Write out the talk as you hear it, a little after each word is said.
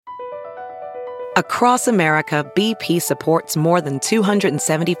Across America, BP supports more than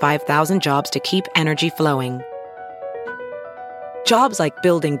 275,000 jobs to keep energy flowing. Jobs like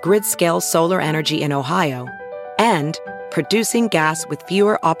building grid-scale solar energy in Ohio and producing gas with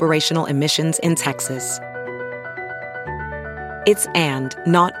fewer operational emissions in Texas. It's and,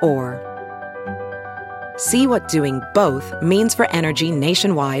 not or. See what doing both means for energy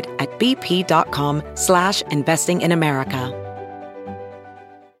nationwide at bp.com/investing in America.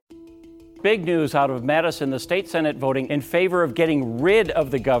 Big news out of Madison, the state Senate voting in favor of getting rid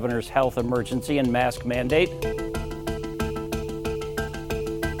of the governor's health emergency and mask mandate.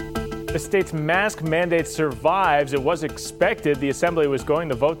 The state's mask mandate survives. It was expected the assembly was going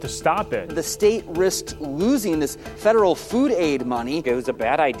to vote to stop it. The state risked losing this federal food aid money. It was a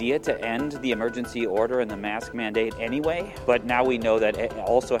bad idea to end the emergency order and the mask mandate anyway, but now we know that it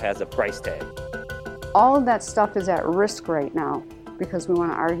also has a price tag. All of that stuff is at risk right now because we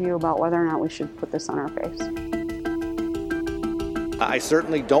want to argue about whether or not we should put this on our face. I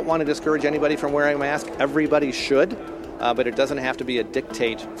certainly don't want to discourage anybody from wearing a mask. Everybody should. But it doesn't have to be a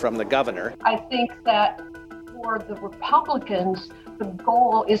dictate from the governor. I think that for the Republicans, the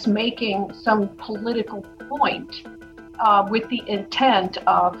goal is making some political point with the intent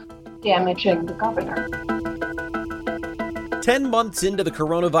of damaging the governor. 10 months into the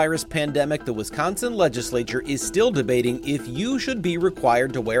coronavirus pandemic, the Wisconsin legislature is still debating if you should be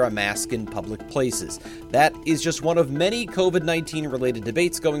required to wear a mask in public places. That is just one of many COVID-19 related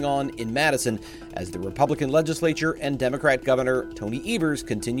debates going on in Madison as the Republican legislature and Democrat Governor Tony Evers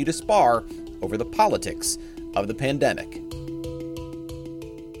continue to spar over the politics of the pandemic.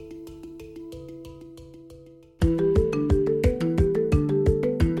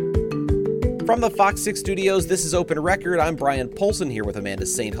 From the Fox 6 studios, this is Open Record. I'm Brian Polson here with Amanda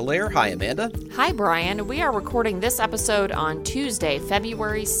St. Hilaire. Hi, Amanda. Hi, Brian. We are recording this episode on Tuesday,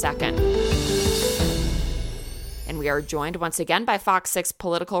 February 2nd. And we are joined once again by Fox 6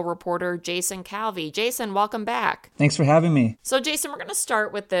 political reporter Jason Calvi. Jason, welcome back. Thanks for having me. So, Jason, we're going to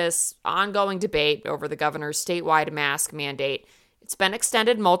start with this ongoing debate over the governor's statewide mask mandate. It's been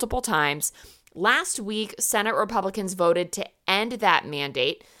extended multiple times. Last week, Senate Republicans voted to end that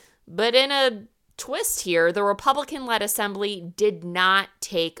mandate. But in a twist here, the Republican-led assembly did not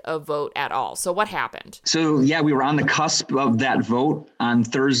take a vote at all. So what happened? So, we were on the cusp of that vote on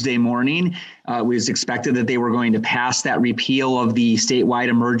Thursday morning. It was expected that they were going to pass that repeal of the statewide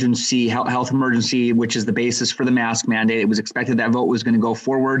emergency, health emergency, which is the basis for the mask mandate. It was expected that vote was going to go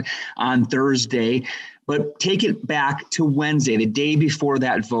forward on Thursday. But take it back to Wednesday, the day before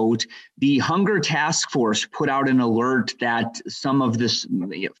that vote, the Hunger Task Force put out an alert that some of this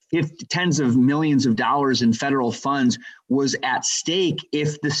tens of millions of dollars in federal funds was at stake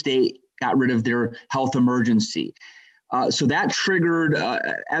if the state got rid of their health emergency. So that triggered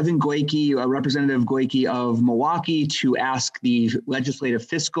Evan Goyke, Representative Goyke of Milwaukee, to ask the Legislative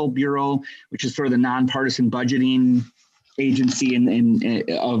Fiscal Bureau, which is sort of the nonpartisan budgeting agency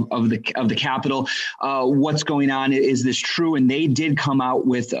of the Capitol, what's going on? Is this true? And they did come out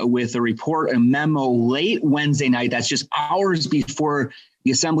with a report, a memo late Wednesday night. That's just hours before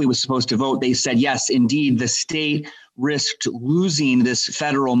the assembly was supposed to vote. They said, yes, indeed, the state risked losing this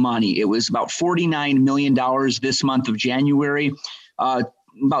federal money. It was about $49 million this month of January.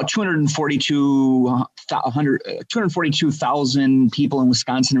 About 242,000 people in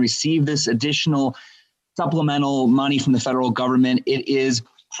Wisconsin received this additional supplemental money from the federal government. It is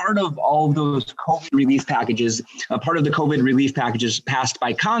part of all of those COVID relief packages. Part of the COVID relief packages passed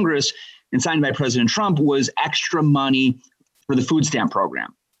by Congress and signed by President Trump was extra money for the food stamp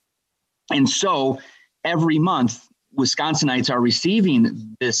program. And so every month, Wisconsinites are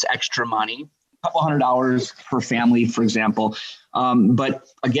receiving this extra money, a couple $100 per family, for example. But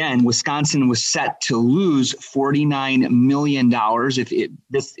again, Wisconsin was set to lose $49 million. The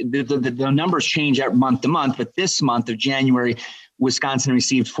numbers change month to month, but this month of January, Wisconsin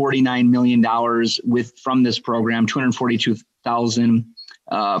received $49 million from this program, 242,000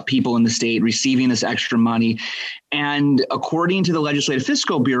 people in the state receiving this extra money. And according to the Legislative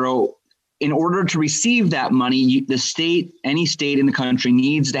Fiscal Bureau, in order to receive that money, any state in the country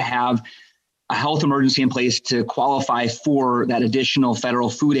needs to have a health emergency in place to qualify for that additional federal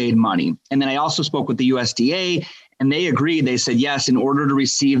food aid money. And then I also spoke with the USDA, and they agreed. They said, yes, in order to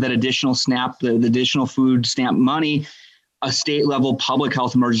receive that additional SNAP, the additional food stamp money, a state level public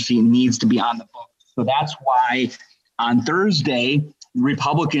health emergency needs to be on the books. So that's why on Thursday,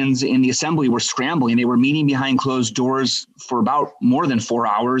 Republicans in the assembly were scrambling. They were meeting behind closed doors for about more than 4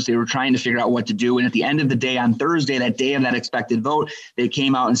 hours. They were trying to figure out what to do. And at the end of the day on Thursday, that day of that expected vote, they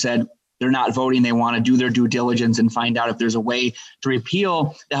came out and said, they're not voting. They want to do their due diligence and find out if there's a way to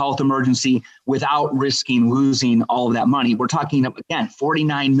repeal the health emergency without risking losing all of that money. We're talking, again,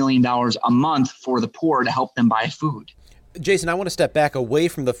 $49 million a month for the poor to help them buy food. Jason, I want to step back away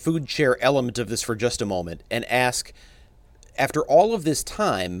from the food share element of this for just a moment and ask, after all of this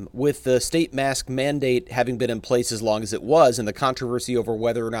time, with the state mask mandate having been in place as long as it was, and the controversy over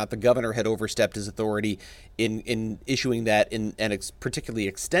whether or not the governor had overstepped his authority in issuing that and particularly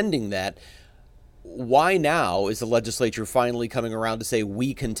extending that, why now is the legislature finally coming around to say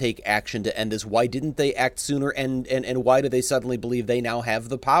we can take action to end this? Why didn't they act sooner? And why do they suddenly believe they now have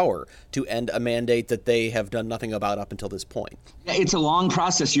the power to end a mandate that they have done nothing about up until this point? It's a long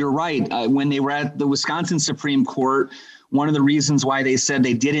process. You're right. When they were at the Wisconsin Supreme Court, one of the reasons why they said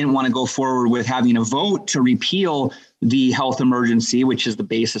they didn't want to go forward with having a vote to repeal the health emergency, which is the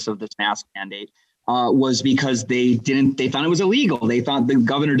basis of this mask mandate, was because they thought it was illegal. They thought the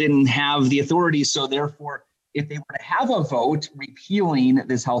governor didn't have the authority. So therefore, if they were to have a vote repealing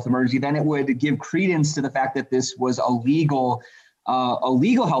this health emergency, then it would give credence to the fact that this was a legal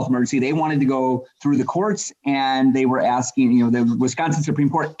health emergency. They wanted to go through the courts, and they were asking, the Wisconsin Supreme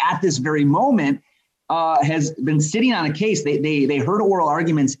Court at this very moment has been sitting on a case. They heard oral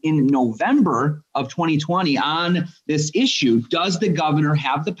arguments in November of 2020 on this issue. Does the governor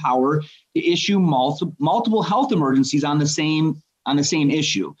have the power to issue multiple health emergencies on the same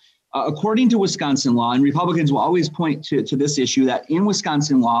issue? According to Wisconsin law, and Republicans will always point to this issue, that in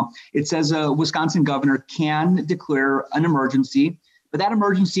Wisconsin law, it says a Wisconsin governor can declare an emergency, but that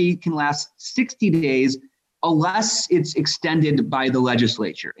emergency can last 60 days unless it's extended by the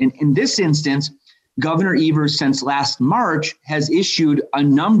legislature. In this instance, Governor Evers, since last March, has issued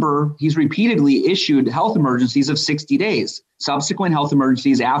he's repeatedly issued health emergencies of 60 days. Subsequent health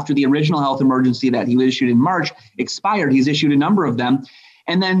emergencies after the original health emergency that he issued in March expired, he's issued a number of them.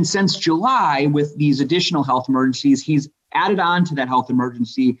 And then since July, with these additional health emergencies, he's added on to that health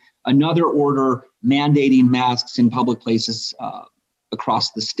emergency another order mandating masks in public places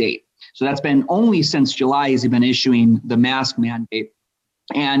across the state. So that's been only since July has he been issuing the mask mandate.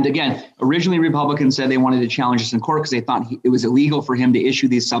 And again, originally Republicans said they wanted to challenge this in court because they thought it was illegal for him to issue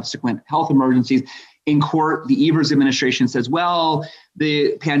these subsequent health emergencies. In court, the Evers administration says, well,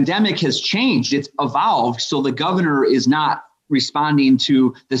 the pandemic has changed. It's evolved. So the governor is not responding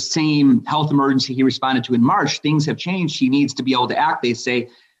to the same health emergency he responded to in March. Things have changed. He needs to be able to act, they say,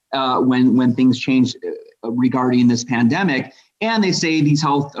 when things change regarding this pandemic. And they say these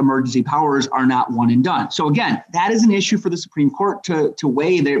health emergency powers are not one and done. So again, that is an issue for the Supreme Court to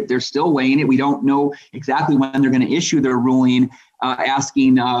weigh. They're still weighing it. We don't know exactly when they're going to issue their ruling,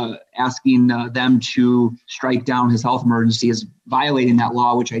 asking them to strike down his health emergency as violating that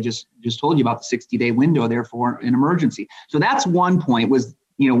law, which I just told you about, the 60-day window there for an emergency. So that's one point, was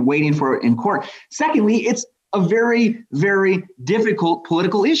waiting for it in court. Secondly, it's a very, very difficult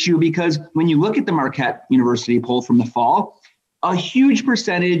political issue, because when you look at the Marquette University poll from the fall, a huge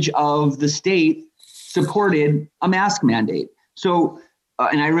percentage of the state supported a mask mandate. So,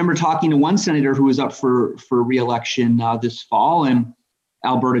 and I remember talking to one senator who was up for re-election this fall, and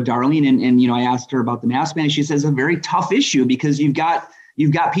Alberta Darling, and I asked her about the mask mandate. She says it's a very tough issue because you've got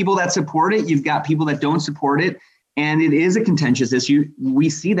people that support it, you've got people that don't support it, and it is a contentious issue. We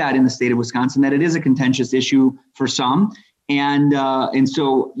see that in the state of Wisconsin, that it is a contentious issue for some. And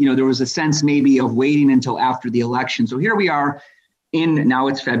so, there was a sense maybe of waiting until after the election. So here we are now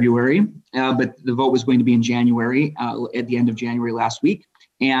it's February, but the vote was going to be in January, at the end of January last week.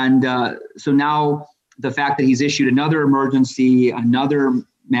 And so now the fact that he's issued another emergency, another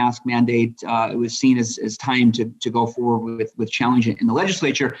mask mandate, it was seen as time to go forward with challenging it in the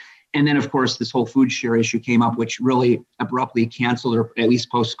legislature. And then, of course, this whole food share issue came up, which really abruptly canceled or at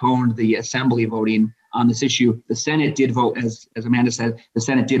least postponed the assembly voting on this issue. The Senate did vote, as Amanda said, the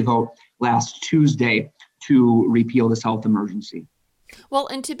Senate did vote last Tuesday to repeal this health emergency. Well,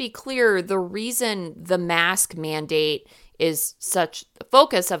 and to be clear, the reason the mask mandate is such the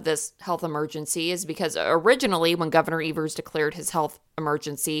focus of this health emergency is because originally, when Governor Evers declared his health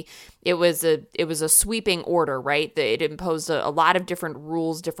emergency, it was a sweeping order, right? It imposed a lot of different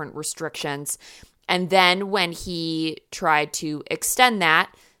rules, different restrictions. And then when he tried to extend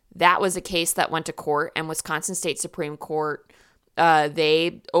that was a case that went to court, and Wisconsin State Supreme Court,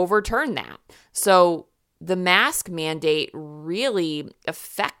 they overturned that. So the mask mandate really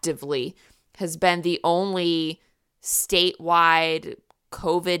effectively has been the only statewide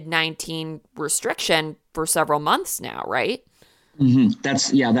COVID-19 restriction for several months now, right? Mm-hmm.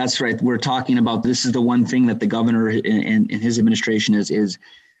 That's right. We're talking about, this is the one thing that the governor and his administration is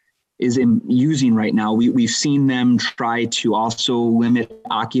using right now. We've seen them try to also limit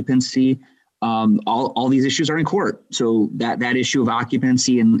occupancy. All these issues are in court. So that issue of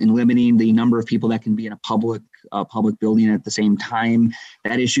occupancy and limiting the number of people that can be in a public building at the same time,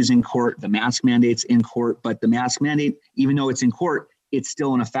 that issue's in court. The mask mandate's in court, but the mask mandate, even though it's in court, it's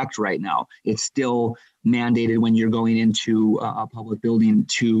still in effect right now. It's still mandated when you're going into a public building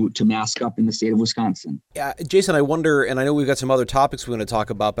to mask up in the state of Wisconsin. Yeah, Jason, I wonder, and I know we've got some other topics we want to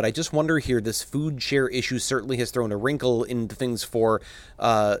talk about, but I just wonder here, this food share issue certainly has thrown a wrinkle into things for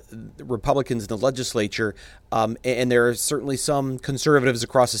Republicans in the legislature. And there are certainly some conservatives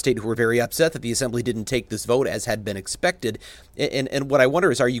across the state who are very upset that the assembly didn't take this vote as had been expected. And what I wonder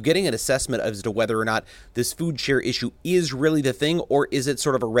is, are you getting an assessment as to whether or not this food share issue is really the thing, or is it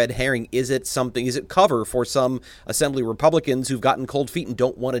sort of a red herring? Is it cover for some assembly Republicans who've gotten cold feet and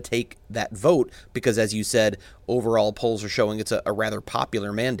don't want to take that vote? Because, as you said, overall polls are showing it's a rather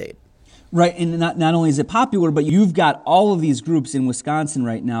popular mandate. Right, and not only is it popular, but you've got all of these groups in Wisconsin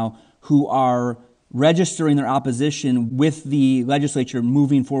right now who are registering their opposition with the legislature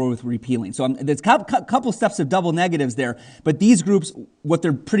moving forward with repealing. So there's a couple steps of double negatives there, but these groups, what they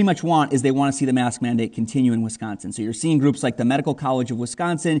pretty much want is they want to see the mask mandate continue in Wisconsin. So you're seeing groups like the Medical College of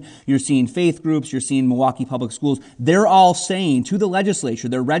Wisconsin, you're seeing faith groups, you're seeing Milwaukee Public Schools. They're all saying to the legislature,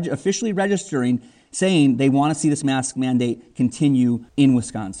 they're officially registering, saying they want to see this mask mandate continue in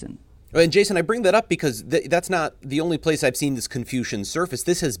Wisconsin. And Jason, I bring that up because that's not the only place I've seen this confusion surface.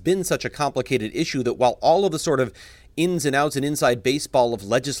 This has been such a complicated issue that while all of the sort of ins and outs and inside baseball of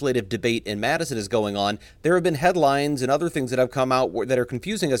legislative debate in Madison is going on, there have been headlines and other things that have come out that are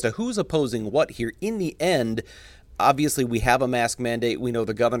confusing as to who's opposing what here. In the end, obviously, we have a mask mandate. We know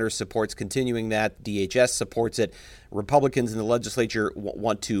the governor supports continuing that. DHS supports it. Republicans in the legislature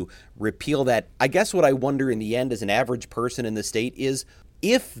want to repeal that. I guess what I wonder in the end as an average person in the state is,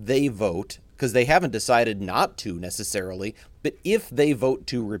 if they vote, because they haven't decided not to necessarily, but if they vote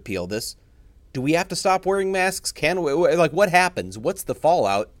to repeal this, do we have to stop wearing masks? What happens? What's the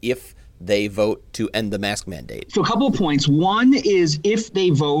fallout if they vote to end the mask mandate? So a couple of points. One is, if they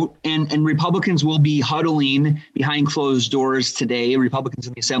vote, and Republicans will be huddling behind closed doors today, Republicans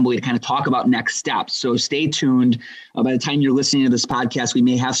in the Assembly, to kind of talk about next steps. So stay tuned. By the time you're listening to this podcast, we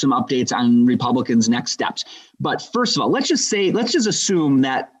may have some updates on Republicans' next steps. But first of all, let's just assume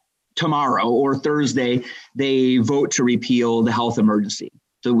that tomorrow or Thursday, they vote to repeal the health emergency.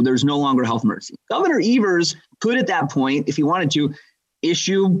 So there's no longer a health emergency. Governor Evers could, at that point, if he wanted to,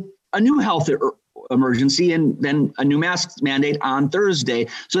 issue a new health emergency and then a new mask mandate on Thursday.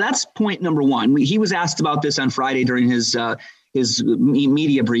 So that's point number one. He was asked about this on Friday during his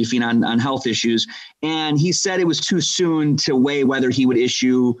media briefing on health issues, and he said it was too soon to weigh whether he would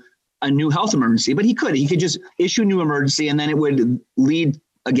issue a new health emergency, but he could just issue a new emergency, and then it would lead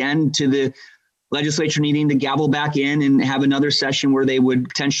again to the legislature needing to gavel back in and have another session where they would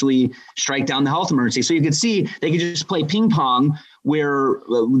potentially strike down the health emergency. So you could see they could just play ping pong, where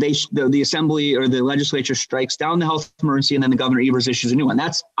the assembly or the legislature strikes down the health emergency, and then the Governor Evers issues a new one.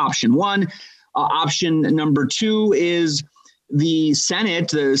 That's option one. Option number two is the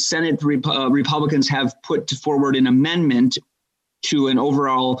Senate. Republicans have put forward an amendment to an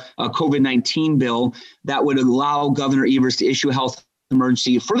overall COVID-19 bill that would allow Governor Evers to issue a health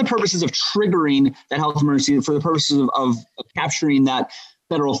emergency for the purposes of triggering that health emergency, for the purposes of capturing that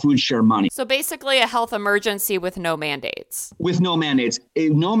federal food share money. So basically a health emergency with no mandates. With no mandates,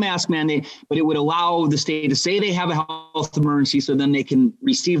 no mask mandate, but it would allow the state to say they have a health emergency so then they can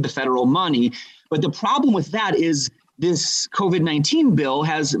receive the federal money. But the problem with that is this COVID-19 bill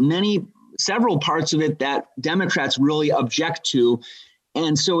has several parts of it that Democrats really object to.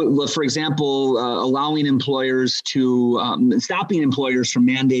 And so, for example, allowing employers to stopping employers from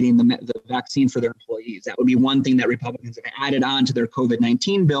mandating the vaccine for their employees. That would be one thing that Republicans have added on to their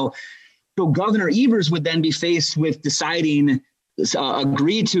COVID-19 bill. So Governor Evers would then be faced with deciding,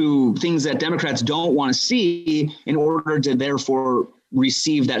 agree to things that Democrats don't want to see in order to therefore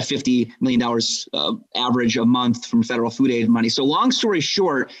receive that $50 million average a month from federal food aid money. So long story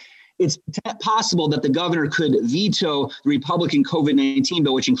short, it's possible that the governor could veto the Republican COVID-19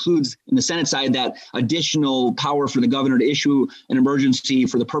 bill, which includes in the Senate side that additional power for the governor to issue an emergency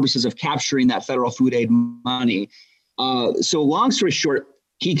for the purposes of capturing that federal food aid money. So long story short,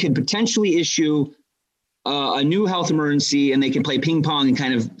 he could potentially issue a new health emergency, and they can play ping pong and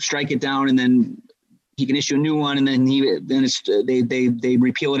kind of strike it down, and then he can issue a new one, and then they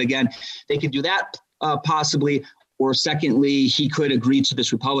repeal it again. They could do that possibly. Or secondly, he could agree to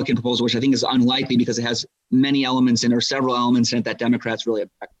this Republican proposal, which I think is unlikely because it has many elements or several elements in it that Democrats really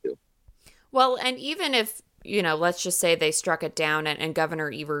object to. Well, and even if let's just say they struck it down and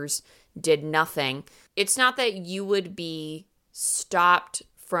Governor Evers did nothing. It's not that you would be stopped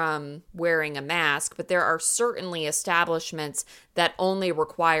from wearing a mask, but there are certainly establishments that only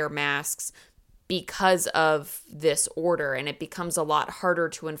require masks because of this order, and it becomes a lot harder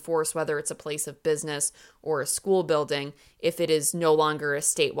to enforce whether it's a place of business or a school building if it is no longer a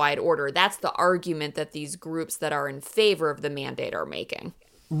statewide order. That's the argument that these groups that are in favor of the mandate are making.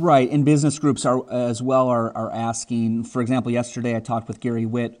 Right, and business groups are asking. For example, yesterday I talked with Gary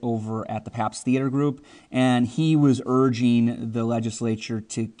Witt over at the Pabst Theater Group, and he was urging the legislature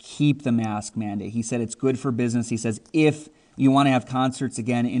to keep the mask mandate. He said it's good for business. He says if you want to have concerts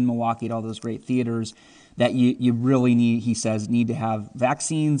again in Milwaukee at all those great theaters, that you really need, he says, need to have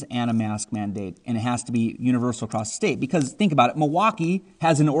vaccines and a mask mandate, and it has to be universal across the state. Because think about it, Milwaukee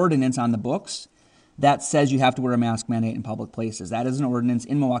has an ordinance on the books that says you have to wear a mask mandate in public places. That is an ordinance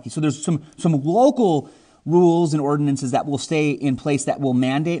in Milwaukee. So there's some local rules and ordinances that will stay in place that will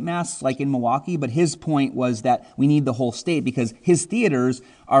mandate masks like in Milwaukee. But his point was that we need the whole state because his theaters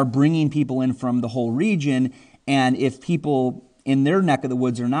are bringing people in from the whole region. And if people in their neck of the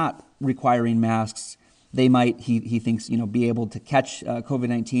woods are not requiring masks, they might, he thinks, be able to catch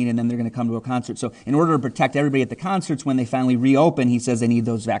COVID-19, and then they're going to come to a concert. So in order to protect everybody at the concerts when they finally reopen, he says they need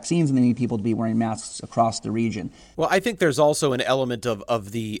those vaccines and they need people to be wearing masks across the region. Well, I think there's also an element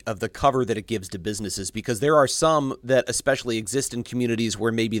of the cover that it gives to businesses, because there are some that especially exist in communities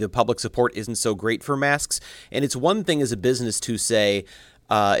where maybe the public support isn't so great for masks. And it's one thing as a business to say,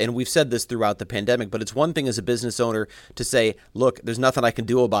 and we've said this throughout the pandemic, but it's one thing as a business owner to say, look, there's nothing I can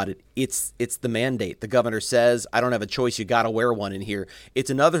do about it. It's the mandate. The governor says, I don't have a choice. You got to wear one in here. It's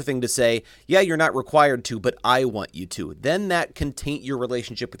another thing to say, yeah, you're not required to, but I want you to. Then that can taint your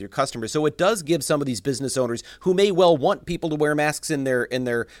relationship with your customers. So it does give some of these business owners who may well want people to wear masks in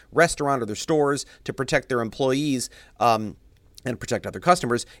their restaurant or their stores to protect their employees, and protect other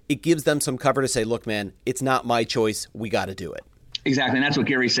customers. It gives them some cover to say, look, man, it's not my choice. We got to do it. Exactly. And that's what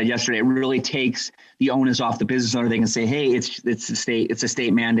Gary said yesterday. It really takes the onus off the business owner. They can say, hey, it's a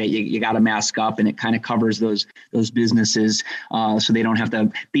state mandate. You got to mask up, and it kind of covers those businesses so they don't have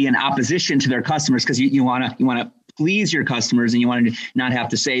to be in opposition to their customers, because you want to please your customers, and you want to not have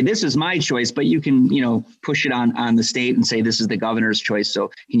to say, this is my choice, but you can, push it on the state and say, this is the governor's choice. So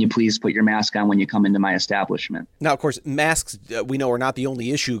can you please put your mask on when you come into my establishment? Now, of course, masks, we know, are not the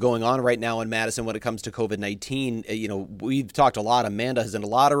only issue going on right now in Madison when it comes to COVID-19. We've talked a lot. Amanda has done a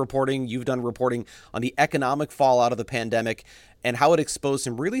lot of reporting. You've done reporting on the economic fallout of the pandemic and how it exposed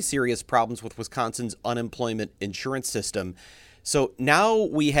some really serious problems with Wisconsin's unemployment insurance system. So now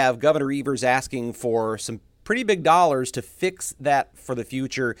we have Governor Evers asking for some pretty big dollars to fix that for the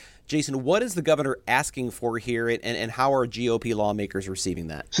future. Jason, what is the governor asking for here, and how are GOP lawmakers receiving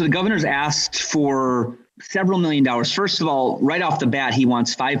that? So the governor's asked for several $1 million. First of all, right off the bat, he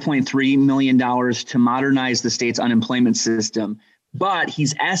wants $5.3 million to modernize the state's unemployment system. But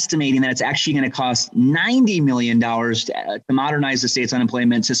he's estimating that it's actually going to cost $90 million to modernize the state's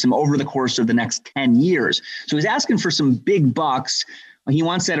unemployment system over the course of the next 10 years. So he's asking for some big bucks. He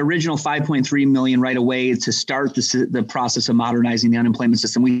wants that original $5.3 million right away to start the process of modernizing the unemployment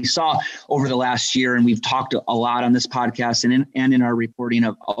system. We saw over the last year, and we've talked a lot on this podcast and in our reporting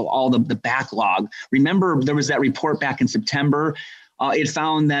of all the backlog. Remember, there was that report back in September. It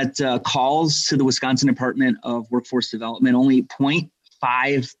found that calls to the Wisconsin Department of Workforce Development, only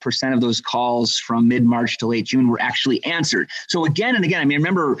 0.5% of those calls from mid-March to late June were actually answered. So again and again, I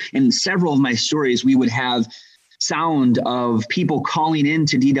remember in several of my stories, we would have sound of people calling in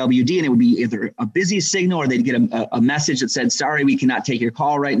to DWD, and it would be either a busy signal or they'd get a message that said, sorry, we cannot take your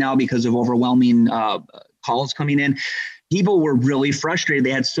call right now because of overwhelming calls coming in. People were really frustrated. They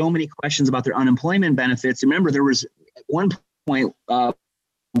had so many questions about their unemployment benefits. Remember, there was at one point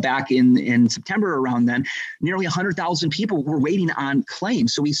back in September around then, nearly 100,000 people were waiting on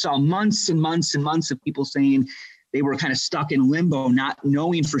claims. So we saw months and months and months of people saying they were kind of stuck in limbo, not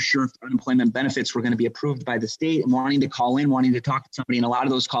knowing for sure if unemployment benefits were going to be approved by the state, and wanting to call in, wanting to talk to somebody. And a lot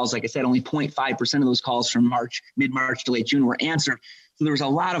of those calls, like I said, only 0.5% of those calls from mid-March to late June were answered. So there was a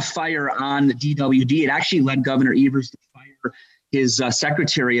lot of fire on the DWD. It actually led Governor Evers to fire his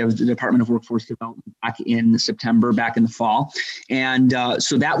secretary of the Department of Workforce Development back in September, back in the fall. And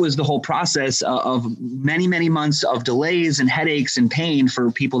so that was the whole process of many, many months of delays and headaches and pain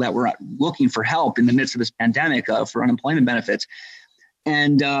for people that were looking for help in the midst of this pandemic for unemployment benefits.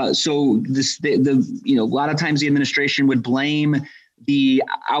 And so a lot of times the administration would blame the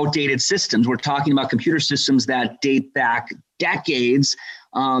outdated systems. We're talking about computer systems that date back decades.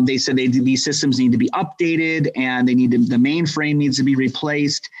 They said these systems need to be updated and the mainframe needs to be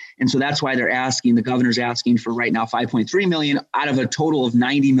replaced. And so that's why the governor's asking for right now $5.3 million out of a total of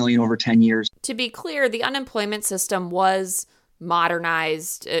 $90 million over 10 years. To be clear, the unemployment system was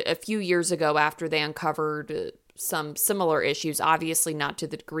modernized a few years ago after they uncovered some similar issues, obviously not to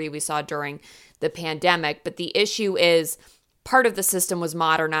the degree we saw during the pandemic. But the issue is part of the system was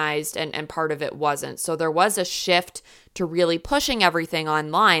modernized and part of it wasn't. So there was a shift to really pushing everything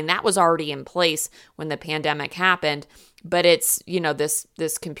online. That was already in place when the pandemic happened. But it's,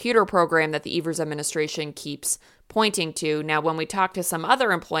 this computer program that the Evers administration keeps pointing to. Now, when we talk to some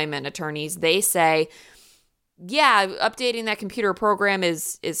other employment attorneys, they say, yeah, updating that computer program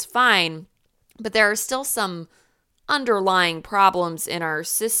is fine, but there are still some underlying problems in our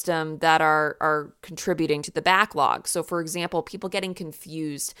system that are contributing to the backlog. So, for example, people getting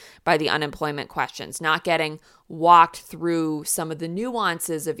confused by the unemployment questions, not getting walked through some of the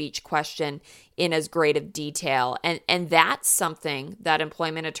nuances of each question in as great of detail. And that's something that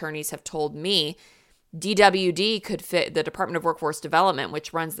employment attorneys have told me DWD could fit, the Department of Workforce Development,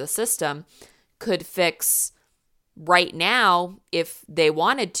 which runs the system, could fix right now if they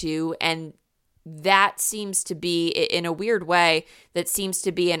wanted to. And that seems to be, in a weird way, that seems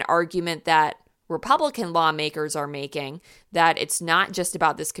to be an argument that Republican lawmakers are making, that it's not just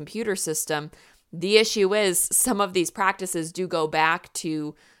about this computer system. The issue is some of these practices do go back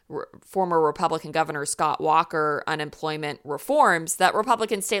to former Republican Governor Scott Walker unemployment reforms that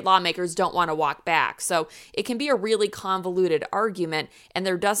Republican state lawmakers don't want to walk back. So it can be a really convoluted argument, and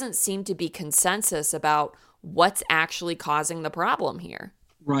there doesn't seem to be consensus about what's actually causing the problem here.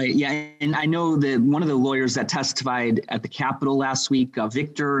 Right. Yeah. And I know that one of the lawyers that testified at the Capitol last week,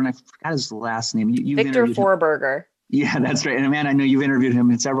 Victor, and I forgot his last name. Victor Forberger. Yeah, that's right. And Amanda, I know you've interviewed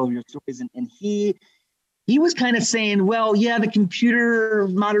him in several of your stories. And he was kind of saying, well, yeah, the computer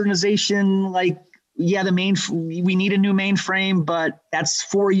modernization, we need a new mainframe, but that's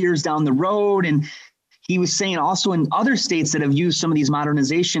 4 years down the road. And he was saying also in other states that have used some of these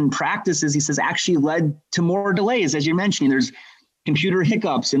modernization practices, he says actually led to more delays. As you're mentioning, there's computer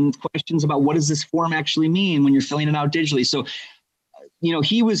hiccups and questions about what does this form actually mean when you're filling it out digitally. So,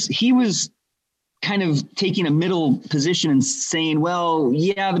 he was kind of taking a middle position and saying, well,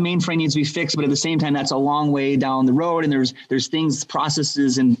 yeah, the mainframe needs to be fixed, but at the same time, that's a long way down the road. And there's things,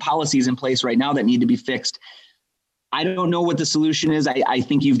 processes and policies in place right now that need to be fixed. I don't know what the solution is. I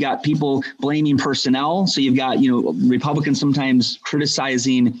think you've got people blaming personnel. So you've got, Republicans sometimes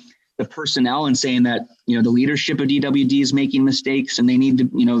criticizing the personnel and saying that, the leadership of DWD is making mistakes and they need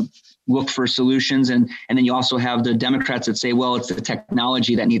to, look for solutions. And then you also have the Democrats that say, well, it's the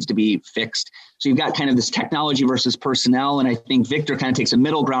technology that needs to be fixed. So you've got kind of this technology versus personnel. And I think Victor kind of takes a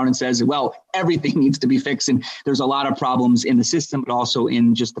middle ground and says, well, everything needs to be fixed. And there's a lot of problems in the system, but also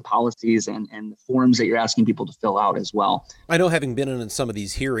in just the policies and the forms that you're asking people to fill out as well. I know, having been in some of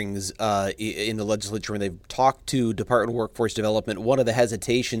these hearings in the legislature when they've talked to Department of Workforce Development, one of the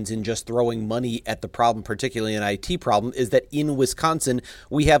hesitations in just throwing money at the problem, particularly an IT problem, is that in Wisconsin,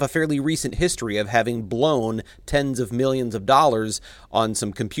 we have a fairly recent history of having blown tens of millions of dollars on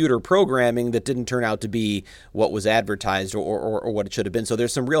some computer programming that didn't turn out to be what was advertised or what it should have been. So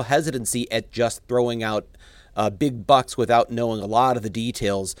there's some real hesitancy at just throwing out big bucks without knowing a lot of the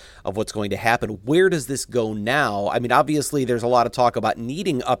details of what's going to happen. Where does this go now? I mean, obviously, there's a lot of talk about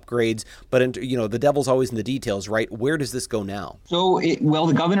needing upgrades, but the devil's always in the details, right? Where does this go now? So,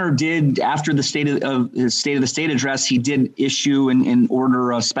 the governor did, after the State of the State address, he did issue and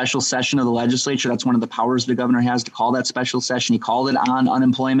order a special session of the legislature. That's one of the powers the governor has, to call that special session. He called it on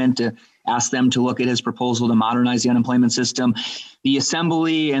unemployment to ask them to look at his proposal to modernize the unemployment system. The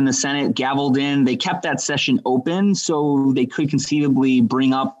Assembly and the Senate gavelled in. They kept that session open so they could conceivably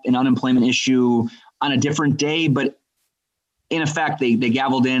bring up an unemployment issue on a different day. But in effect, they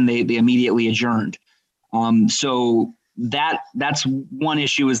gavelled in. They immediately adjourned. So that's one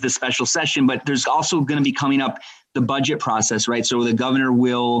issue, is the special session. But there's also going to be coming up the budget process, right? So the governor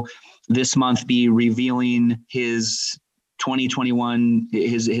will this month be revealing his 2021,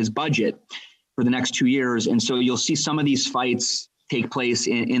 his budget for the next 2 years. And so you'll see some of these fights take place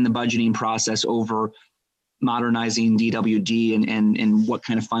in the budgeting process over modernizing DWD and what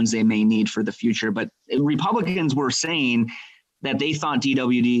kind of funds they may need for the future. But Republicans were saying that they thought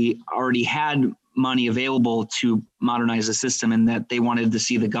DWD already had money available to modernize the system, and that they wanted to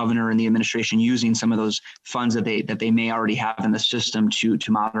see the governor and the administration using some of those funds that they may already have in the system to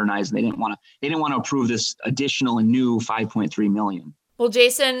modernize. They didn't want to approve this additional and new $5.3 million. Well,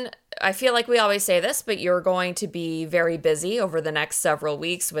 Jason, I feel like we always say this, but you're going to be very busy over the next several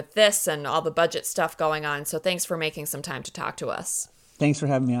weeks with this and all the budget stuff going on. So thanks for making some time to talk to us. Thanks for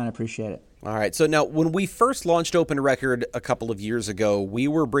having me on. I appreciate it. All right. So now, when we first launched Open Record a couple of years ago, we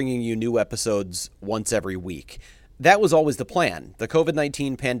were bringing you new episodes once every week. That was always the plan. The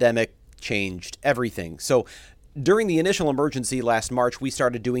COVID-19 pandemic changed everything. So during the initial emergency last March, we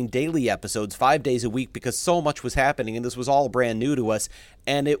started doing daily episodes 5 days a week because so much was happening, and this was all brand new to us,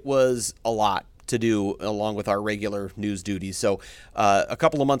 and it was a lot to do along with our regular news duties. So a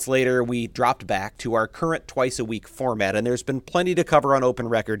couple of months later, we dropped back to our current twice-a-week format, and there's been plenty to cover on Open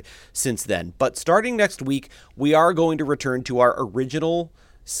Record since then. But starting next week, we are going to return to our original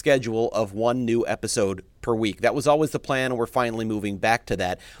schedule of one new episode per week. That was always the plan, and we're finally moving back to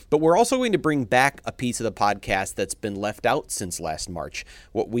that. But we're also going to bring back a piece of the podcast that's been left out since last March,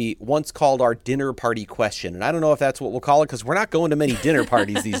 what we once called our dinner party question. And I don't know if that's what we'll call it, because we're not going to many dinner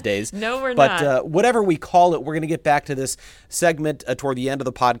parties these days. No, we're not. But whatever we call it, we're going to get back to this segment toward the end of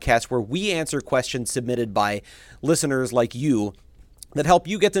the podcast where we answer questions submitted by listeners like you that help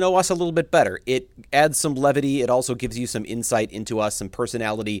you get to know us a little bit better. It adds some levity. It also gives you some insight into us, some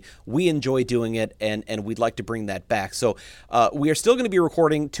personality. We enjoy doing it, and we'd like to bring that back. So we are still going to be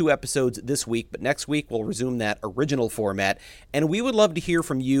recording 2 episodes this week, but next week we'll resume that original format. And we would love to hear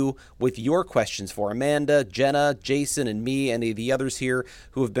from you with your questions for Amanda, Jenna, Jason, and me, any of the others here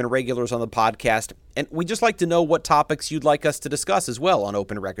who have been regulars on the podcast. And we'd just like to know what topics you'd like us to discuss as well on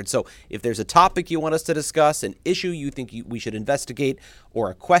Open Record. So if there's a topic you want us to discuss, an issue you think we should investigate, or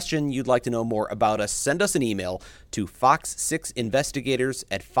a question you'd like to know more about us, send us an email to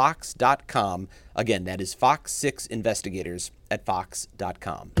fox6investigators@fox.com. Again, that is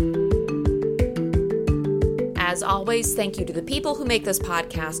fox6investigators@fox.com. As always, thank you to the people who make this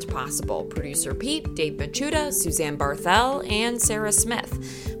podcast possible. Producer Pete, Dave Machuda, Suzanne Barthel, and Sarah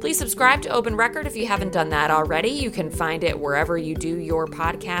Smith. Please subscribe to Open Record if you haven't done that already. You can find it wherever you do your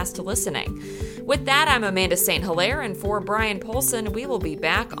podcast listening. With that, I'm Amanda St. Hilaire, and for Brian Polson, we will be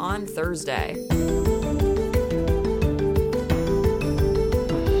back on Thursday.